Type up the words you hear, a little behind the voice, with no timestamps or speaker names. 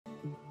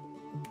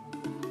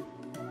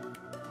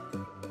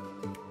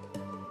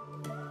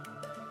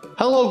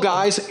Hello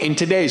guys, in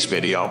today's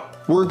video,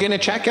 we're gonna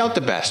check out the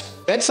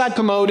best bedside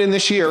commode in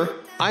this year.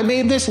 I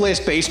made this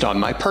list based on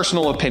my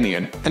personal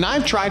opinion, and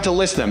I've tried to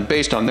list them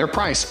based on their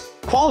price,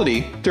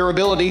 quality,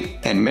 durability,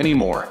 and many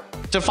more.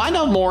 To find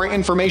out more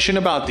information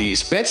about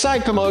these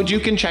bedside commodes,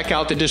 you can check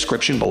out the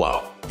description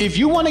below. If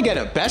you want to get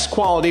a best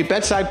quality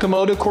bedside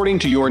commode according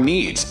to your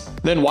needs,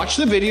 then watch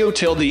the video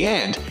till the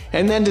end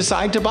and then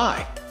decide to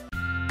buy.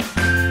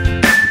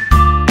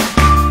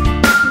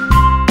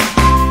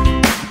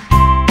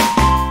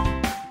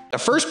 The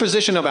first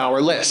position of our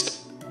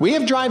list, we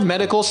have Drive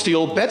Medical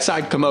Steel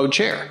Bedside Commode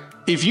Chair.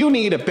 If you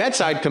need a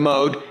bedside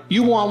commode,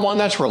 you want one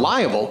that's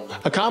reliable,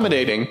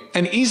 accommodating,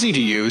 and easy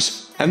to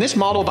use, and this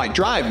model by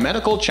Drive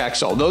Medical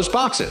checks all those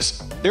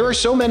boxes. There are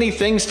so many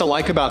things to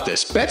like about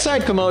this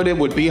bedside commode it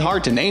would be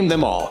hard to name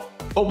them all,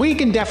 but we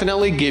can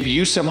definitely give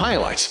you some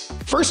highlights.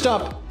 First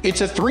up,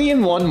 it's a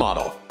 3-in-1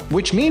 model,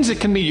 which means it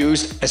can be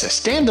used as a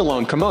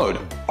standalone commode,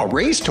 a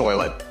raised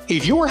toilet,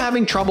 if you are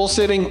having trouble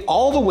sitting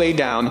all the way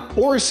down,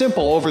 or a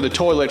simple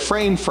over-the-toilet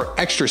frame for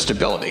extra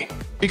stability.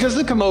 Because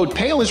the commode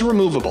pail is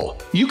removable,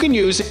 you can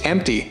use it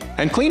empty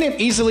and clean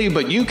it easily,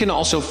 but you can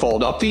also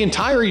fold up the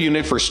entire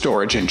unit for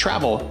storage and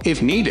travel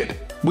if needed.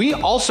 We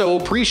also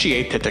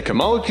appreciate that the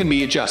commode can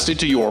be adjusted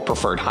to your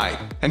preferred height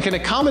and can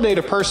accommodate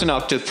a person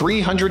up to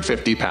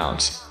 350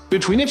 pounds.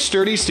 Between its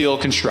sturdy steel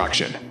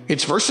construction,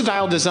 its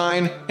versatile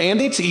design,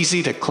 and its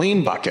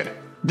easy-to-clean bucket,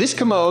 this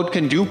commode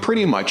can do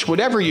pretty much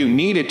whatever you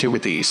need it to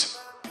with ease.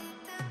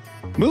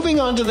 Moving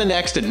on to the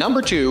next at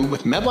number 2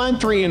 with Medline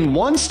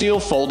 3-in-1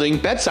 Steel Folding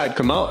Bedside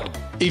Commode.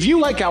 If you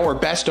like our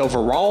best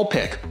overall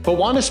pick, but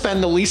want to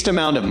spend the least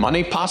amount of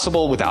money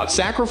possible without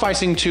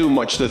sacrificing too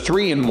much, the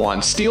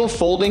 3-in-1 Steel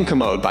Folding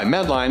Commode by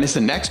Medline is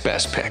the next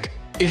best pick.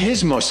 It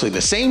has mostly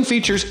the same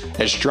features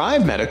as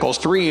Drive Medical's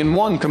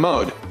 3-in-1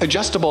 commode: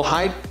 adjustable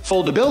height,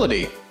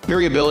 foldability,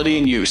 variability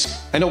in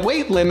use, and a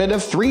weight limit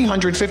of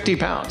 350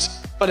 pounds.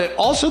 But it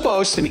also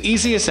boasts an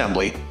easy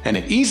assembly and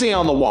an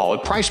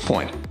easy-on-the-wallet price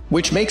point,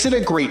 which makes it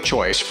a great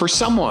choice for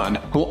someone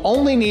who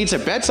only needs a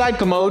bedside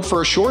commode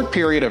for a short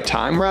period of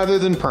time rather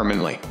than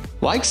permanently,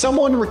 like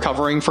someone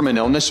recovering from an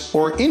illness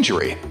or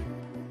injury.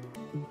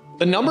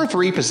 The number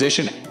 3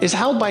 position is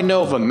held by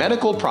Nova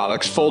Medical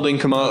Products Folding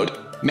Commode.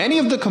 Many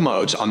of the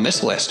commodes on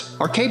this list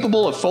are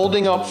capable of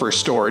folding up for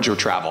storage or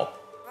travel,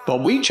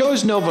 but we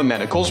chose Nova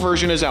Medical's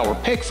version as our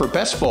pick for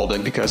best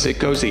folding because it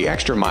goes the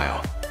extra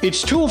mile.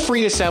 Its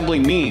tool-free assembly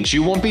means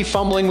you won't be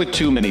fumbling with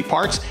too many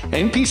parts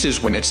and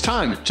pieces when it's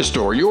time to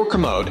store your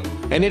commode,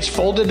 and its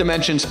folded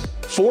dimensions,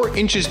 4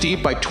 inches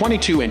deep by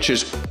 22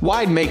 inches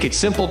wide, make it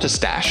simple to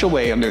stash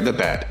away under the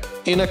bed,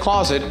 in a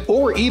closet,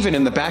 or even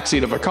in the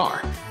backseat of a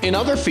car. In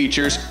other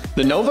features,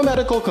 the Nova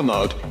Medical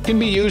Commode can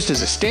be used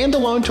as a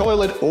standalone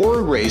toilet or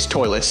a raised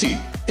toilet seat,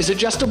 is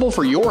adjustable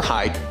for your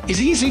height,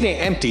 is easy to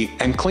empty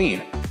and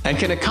clean, and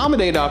can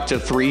accommodate up to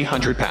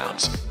 300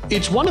 pounds.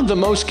 It's one of the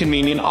most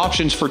convenient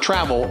options for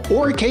travel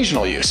or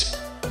occasional use.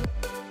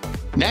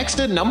 Next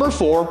at number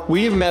 4,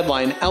 we have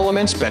Medline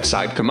Elements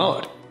Bedside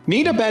Commode.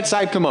 Need a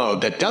bedside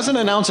commode that doesn't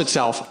announce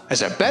itself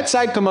as a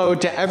bedside commode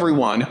to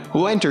everyone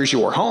who enters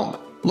your home?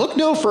 Look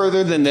no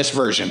further than this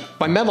version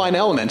by Medline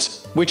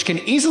Elements, which can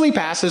easily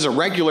pass as a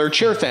regular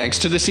chair thanks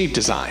to the seat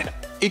design.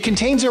 It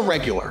contains a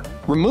regular,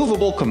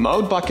 removable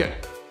commode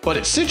bucket, but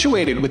it's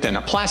situated within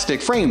a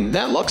plastic frame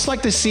that looks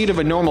like the seat of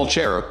a normal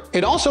chair.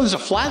 It also has a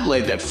flat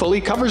lid that fully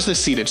covers the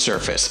seated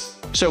surface,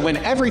 so when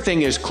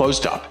everything is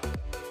closed up,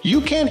 you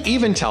can't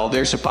even tell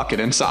there's a bucket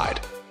inside.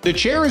 The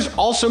chair is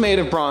also made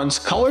of bronze,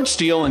 colored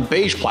steel, and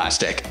beige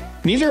plastic,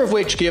 neither of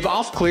which give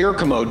off clear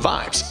commode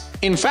vibes.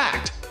 In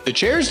fact, the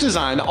chair's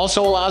design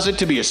also allows it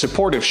to be a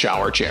supportive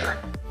shower chair,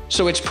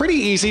 so it's pretty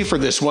easy for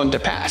this one to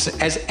pass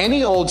as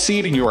any old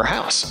seat in your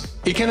house.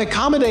 It can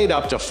accommodate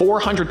up to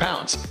 400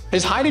 pounds,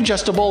 is height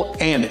adjustable,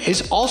 and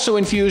is also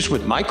infused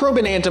with microbe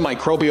and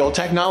antimicrobial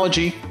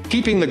technology,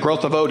 keeping the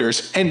growth of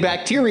odors and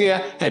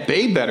bacteria at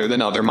bay better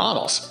than other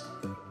models.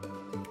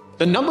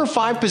 The number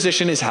 5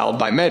 position is held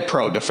by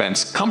MedPro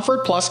Defense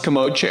Comfort Plus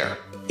Commode Chair.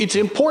 It's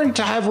important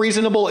to have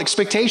reasonable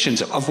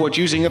expectations of what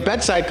using a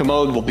bedside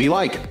commode will be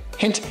like.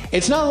 Hint,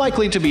 it's not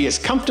likely to be as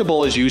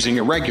comfortable as using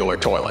a regular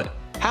toilet.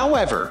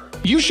 However,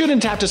 you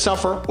shouldn't have to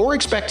suffer or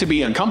expect to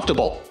be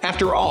uncomfortable.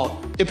 After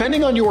all,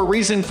 depending on your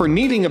reason for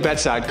needing a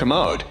bedside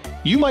commode,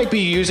 you might be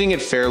using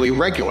it fairly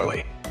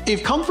regularly.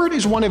 If comfort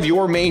is one of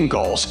your main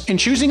goals in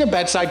choosing a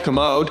bedside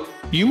commode,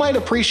 you might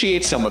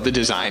appreciate some of the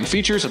design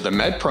features of the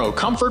MedPro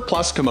Comfort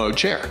Plus Commode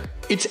Chair.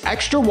 Its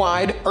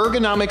extra-wide,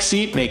 ergonomic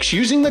seat makes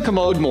using the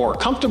commode more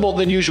comfortable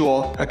than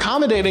usual,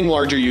 accommodating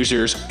larger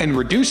users and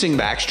reducing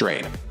back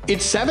strain.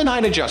 Its 7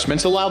 height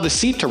adjustments allow the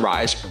seat to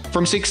rise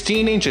from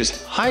 16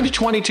 inches high to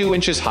 22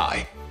 inches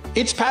high.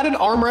 Its padded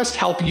armrests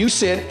help you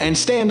sit and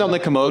stand on the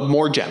commode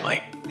more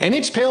gently, and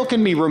its pail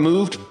can be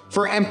removed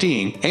for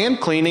emptying and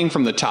cleaning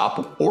from the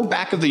top or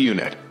back of the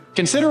unit.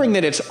 Considering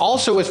that it's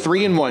also a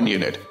 3-in-1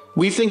 unit,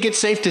 we think it's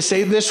safe to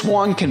say this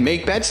one can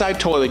make bedside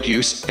toilet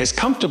use as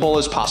comfortable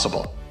as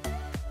possible.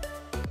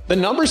 The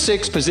number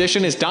 6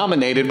 position is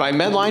dominated by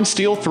Medline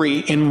Steel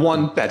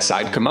 3-in-1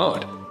 Bedside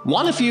Commode.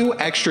 Want a few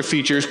extra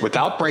features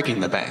without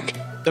breaking the bank?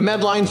 The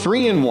Medline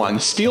 3-in-1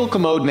 Steel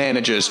Commode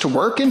manages to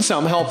work in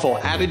some helpful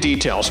added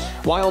details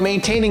while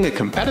maintaining a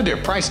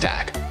competitive price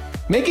tag,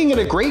 making it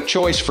a great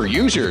choice for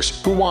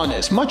users who want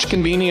as much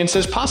convenience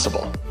as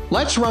possible.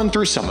 Let's run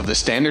through some of the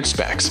standard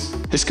specs.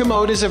 This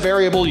commode is a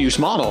variable use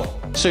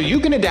model, so you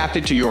can adapt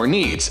it to your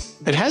needs.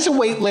 It has a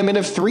weight limit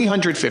of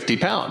 350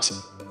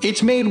 pounds.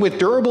 It's made with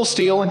durable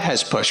steel and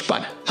has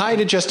push-button height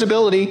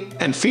adjustability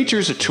and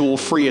features a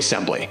tool-free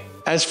assembly.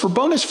 As for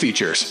bonus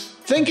features,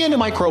 think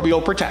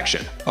antimicrobial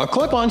protection, a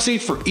clip-on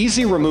seat for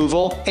easy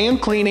removal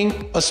and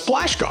cleaning, a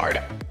splash guard,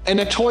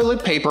 and a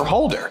toilet paper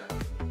holder.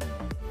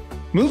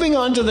 Moving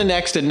on to the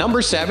next at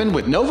number 7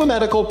 with Nova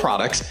Medical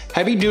Products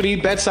Heavy-Duty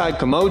Bedside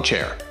Commode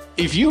Chair.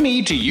 If you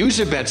need to use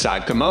a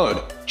bedside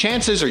commode,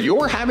 chances are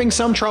you're having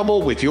some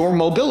trouble with your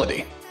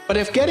mobility. But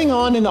if getting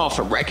on and off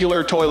a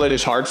regular toilet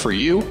is hard for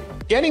you,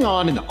 getting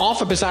on and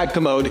off a bedside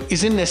commode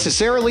isn't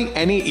necessarily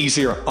any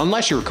easier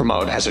unless your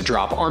commode has a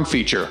drop arm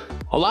feature,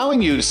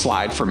 allowing you to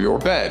slide from your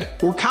bed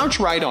or couch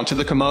right onto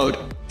the commode.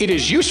 It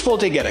is useful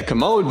to get a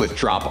commode with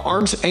drop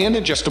arms and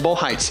adjustable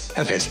heights.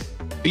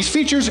 These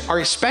features are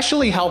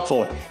especially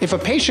helpful if a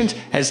patient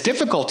has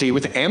difficulty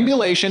with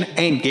ambulation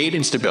and gait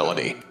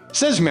instability,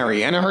 says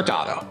Mariana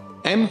Hurtado,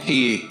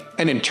 M.E.,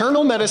 an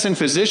internal medicine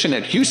physician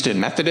at Houston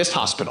Methodist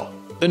Hospital.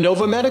 The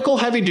Nova Medical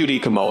Heavy-Duty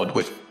Commode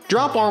with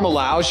drop arm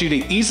allows you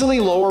to easily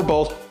lower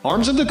both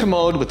arms of the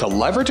commode with a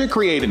lever to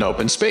create an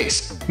open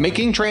space,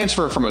 making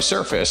transfer from a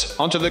surface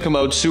onto the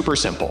commode super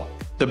simple.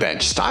 The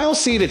bench-style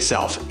seat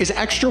itself is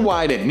extra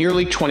wide at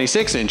nearly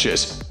 26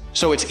 inches,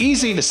 so it's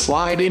easy to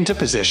slide into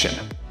position.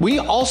 We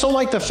also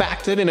like the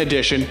fact that in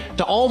addition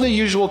to all the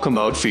usual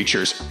commode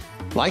features,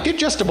 like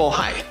adjustable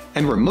height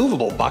and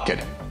removable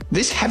bucket,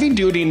 this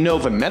heavy-duty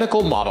Nova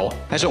Medical model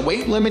has a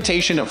weight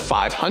limitation of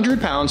 500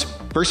 pounds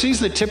versus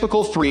the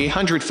typical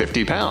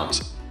 350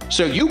 pounds.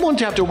 So you won't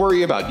have to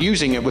worry about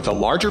using it with a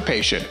larger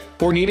patient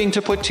or needing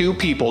to put 2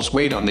 people's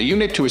weight on the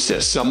unit to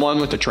assist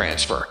someone with the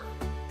transfer.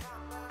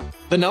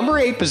 The number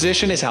 8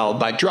 position is held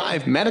by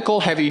Drive Medical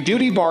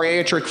Heavy-Duty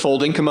Bariatric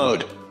Folding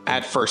Commode.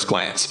 At first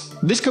glance,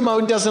 this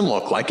commode doesn't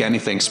look like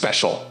anything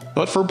special,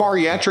 but for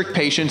bariatric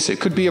patients it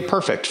could be a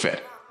perfect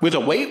fit. With a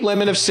weight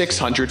limit of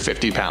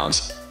 650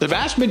 pounds, the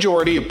vast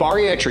majority of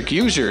bariatric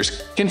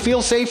users can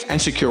feel safe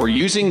and secure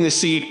using this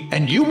seat,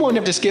 and you won't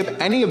have to skip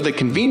any of the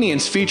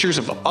convenience features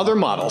of other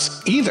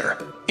models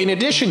either. In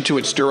addition to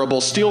its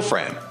durable steel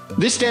frame,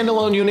 this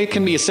standalone unit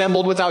can be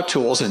assembled without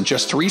tools in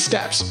just 3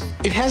 steps.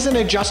 It has an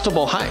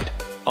adjustable height,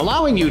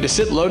 allowing you to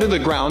sit low to the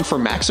ground for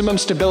maximum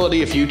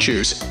stability if you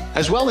choose,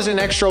 as well as an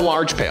extra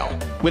large pail,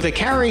 with a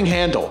carrying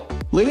handle,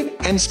 lid,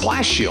 and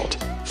splash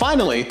shield.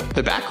 Finally,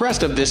 the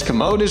backrest of this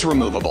commode is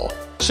removable,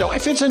 so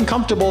if it's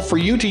uncomfortable for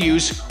you to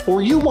use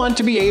or you want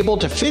to be able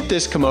to fit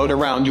this commode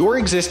around your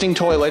existing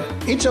toilet,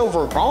 its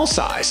overall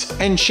size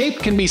and shape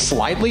can be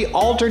slightly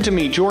altered to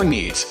meet your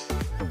needs.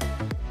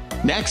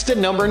 Next at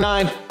number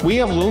 9, we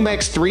have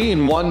Lumex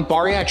 3-in-1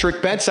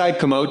 Bariatric Bedside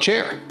Commode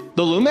Chair.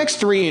 The Lumex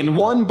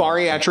 3-in-1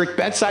 Bariatric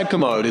Bedside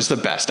Commode is the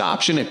best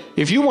option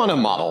if you want a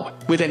model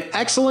with an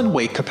excellent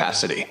weight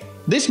capacity.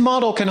 This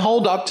model can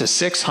hold up to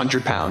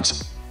 600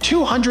 pounds.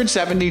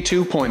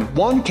 272.1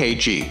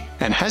 kg,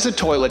 and has a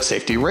toilet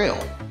safety rail,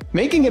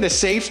 making it a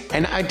safe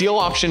and ideal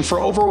option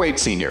for overweight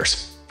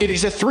seniors. It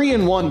is a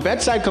 3-in-1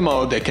 bedside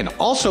commode that can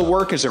also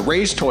work as a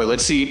raised toilet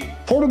seat,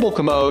 portable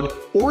commode,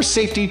 or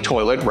safety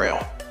toilet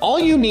rail. All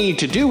you need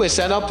to do is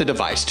set up the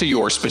device to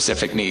your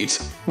specific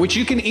needs, which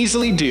you can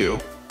easily do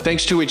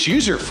thanks to its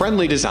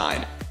user-friendly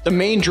design. The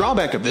main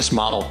drawback of this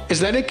model is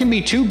that it can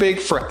be too big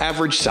for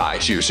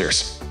average-size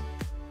users.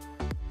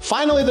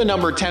 Finally, the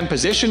number 10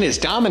 position is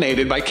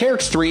dominated by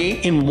Carex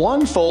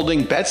 3-in-1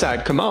 Folding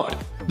Bedside Commode.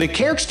 The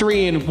Carex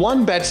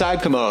 3-in-1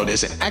 Bedside Commode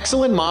is an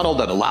excellent model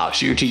that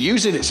allows you to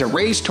use it as a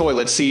raised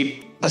toilet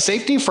seat, a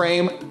safety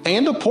frame,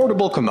 and a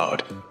portable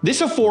commode.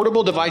 This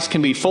affordable device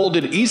can be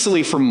folded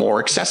easily for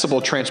more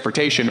accessible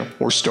transportation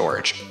or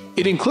storage.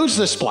 It includes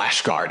the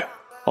splash guard,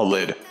 a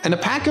lid, and a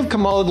pack of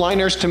commode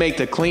liners to make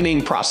the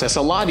cleaning process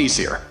a lot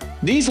easier.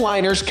 These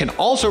liners can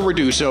also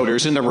reduce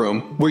odors in the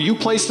room where you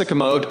place the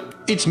commode.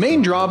 Its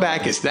main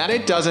drawback is that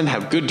it doesn't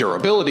have good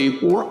durability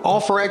or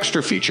offer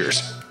extra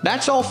features.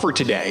 That's all for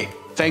today.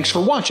 Thanks for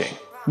watching.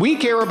 We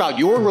care about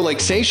your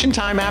relaxation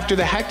time after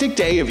the hectic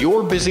day of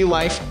your busy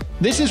life.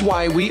 This is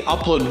why we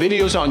upload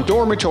videos on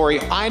dormitory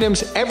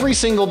items every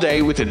single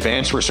day with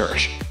advanced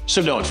research.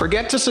 So don't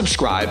forget to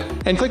subscribe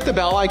and click the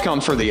bell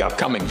icon for the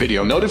upcoming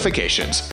video notifications.